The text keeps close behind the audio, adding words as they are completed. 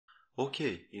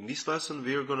Okay, in this lesson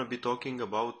we are going to be talking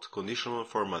about conditional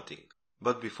formatting.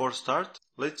 But before start,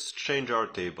 let's change our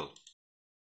table.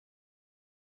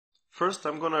 First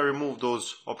I'm going to remove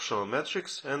those optional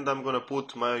metrics and I'm going to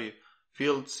put my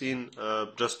fields in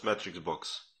just matrix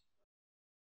box.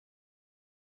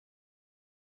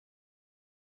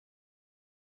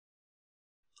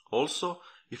 Also,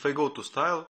 if I go to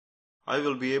style, I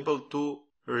will be able to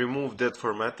remove that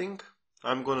formatting.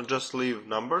 I'm going to just leave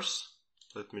numbers.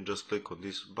 Let me just click on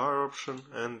this bar option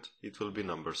and it will be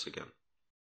numbers again.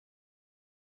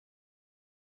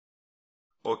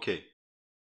 Okay,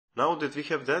 now that we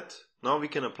have that, now we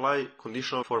can apply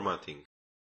conditional formatting.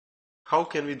 How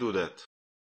can we do that?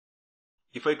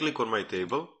 If I click on my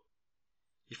table,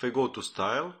 if I go to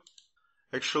style,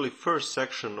 actually first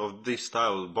section of this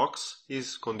style box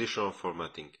is conditional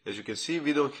formatting. As you can see,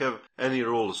 we don't have any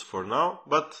rules for now,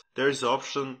 but there is an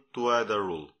option to add a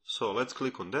rule. So let's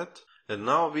click on that. And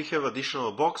now we have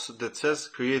additional box that says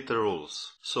create the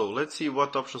rules. So let's see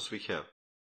what options we have.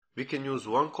 We can use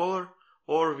one color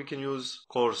or we can use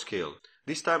color scale.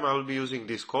 This time I will be using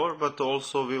this color, but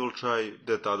also we will try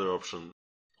that other option.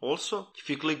 Also, if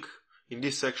you click in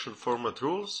this section format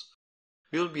rules,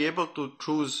 we will be able to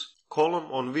choose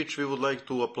column on which we would like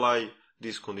to apply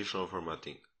this conditional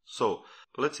formatting. So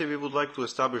let's say we would like to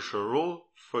establish a rule.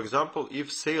 For example,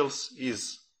 if sales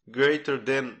is greater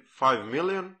than 5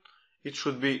 million, it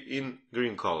should be in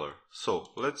green color.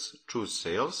 So let's choose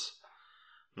sales.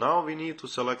 Now we need to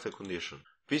select a condition.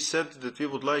 We said that we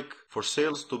would like for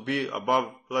sales to be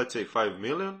above, let's say 5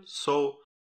 million. So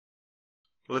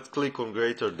let's click on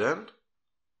greater than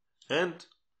and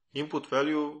input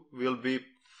value will be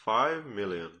 5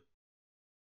 million.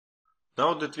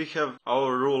 Now that we have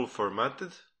our rule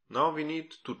formatted, now we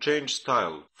need to change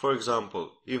style. For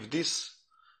example, if this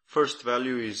first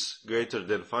value is greater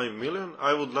than 5 million,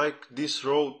 I would like this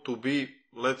row to be,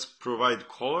 let's provide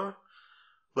color.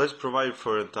 Let's provide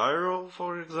for entire row,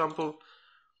 for example.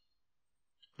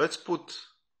 Let's put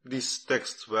this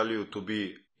text value to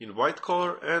be in white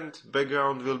color and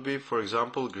background will be, for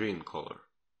example, green color.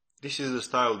 This is the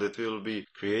style that we will be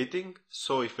creating.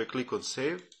 So if I click on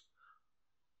save,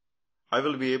 I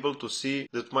will be able to see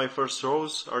that my first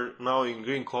rows are now in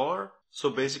green color. So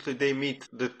basically they meet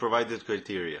the provided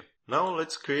criteria. Now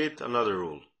let's create another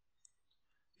rule.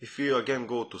 If you again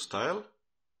go to style,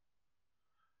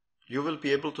 you will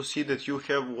be able to see that you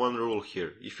have one rule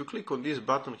here. If you click on this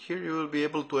button here, you will be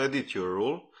able to edit your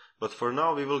rule. But for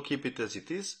now we will keep it as it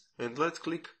is and let's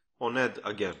click on add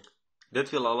again.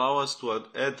 That will allow us to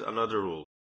add another rule.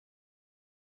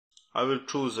 I will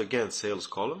choose again sales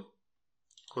column.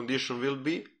 Condition will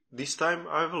be, this time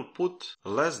I will put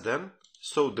less than.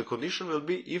 So the condition will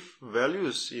be if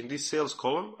values in this sales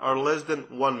column are less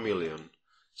than 1 million.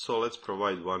 So let's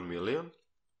provide 1 million.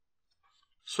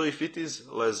 So if it is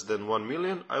less than 1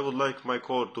 million, I would like my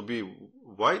color to be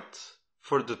white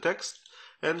for the text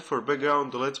and for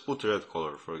background let's put red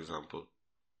color, for example.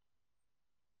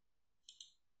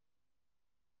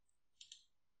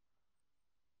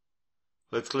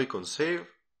 Let's click on save.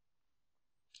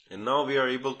 And now we are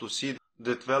able to see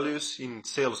that values in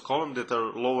sales column that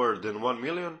are lower than 1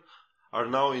 million are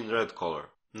now in red color.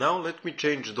 Now let me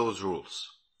change those rules.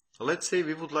 Let's say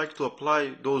we would like to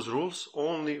apply those rules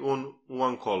only on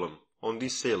one column, on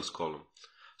this sales column.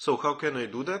 So how can I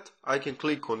do that? I can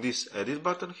click on this edit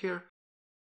button here.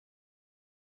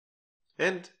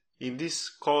 And in this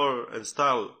color and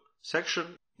style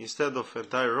section, instead of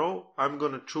entire row, I'm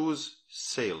going to choose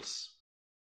sales.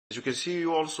 As you can see,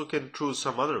 you also can choose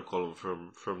some other column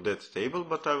from that table,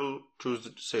 but I will choose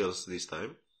sales this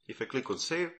time. If I click on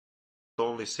save,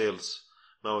 only sales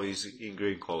now is in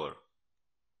green color.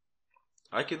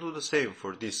 I can do the same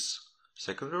for this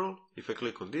second rule. If I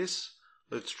click on this,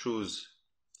 let's choose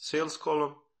sales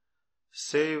column,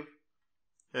 save,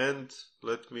 and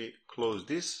let me close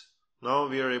this. Now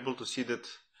we are able to see that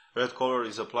red color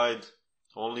is applied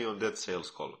only on that sales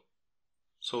column.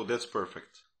 So that's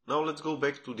perfect. Now let's go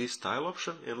back to this style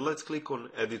option and let's click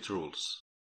on edit rules.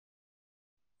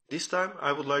 This time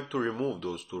I would like to remove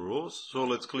those two rules, so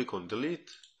let's click on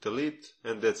delete, delete,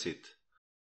 and that's it.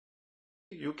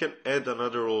 You can add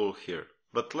another rule here,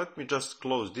 but let me just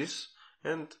close this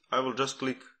and I will just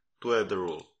click to add the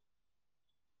rule.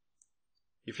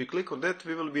 If you click on that,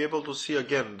 we will be able to see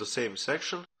again the same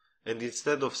section, and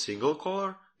instead of single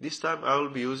color, this time I will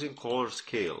be using color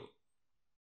scale.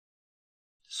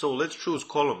 So let's choose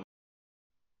column.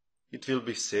 It will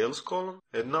be sales column,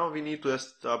 and now we need to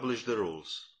establish the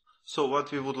rules. So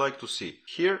what we would like to see.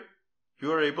 Here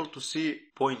you are able to see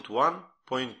point 1,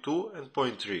 point 2 and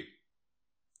point 3.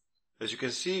 As you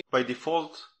can see, by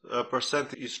default,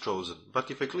 percent is chosen. But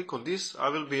if I click on this, I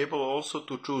will be able also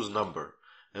to choose number.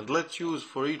 And let's use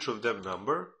for each of them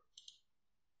number.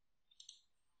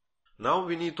 Now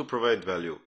we need to provide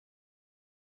value.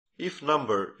 If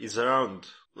number is around,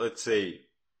 let's say,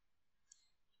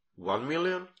 1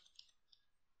 million,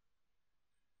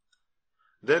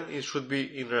 then it should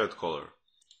be in red color.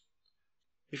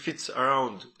 If it's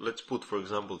around, let's put for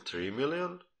example 3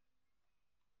 million,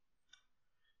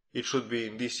 it should be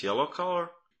in this yellow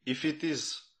color. If it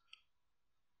is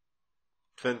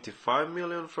 25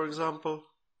 million, for example,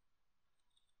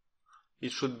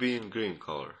 it should be in green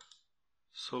color.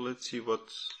 So let's see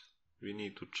what we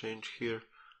need to change here.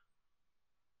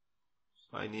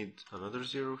 I need another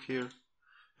 0 here,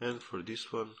 and for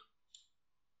this one,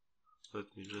 let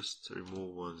me just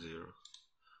remove 1 0.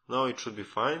 Now it should be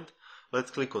fine.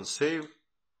 Let's click on save,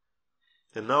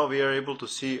 and now we are able to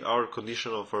see our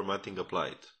conditional formatting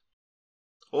applied.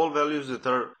 All values that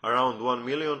are around 1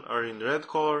 million are in red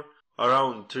color,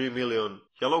 around 3 million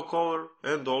yellow color,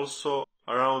 and also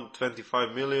around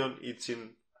 25 million it's in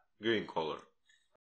green color.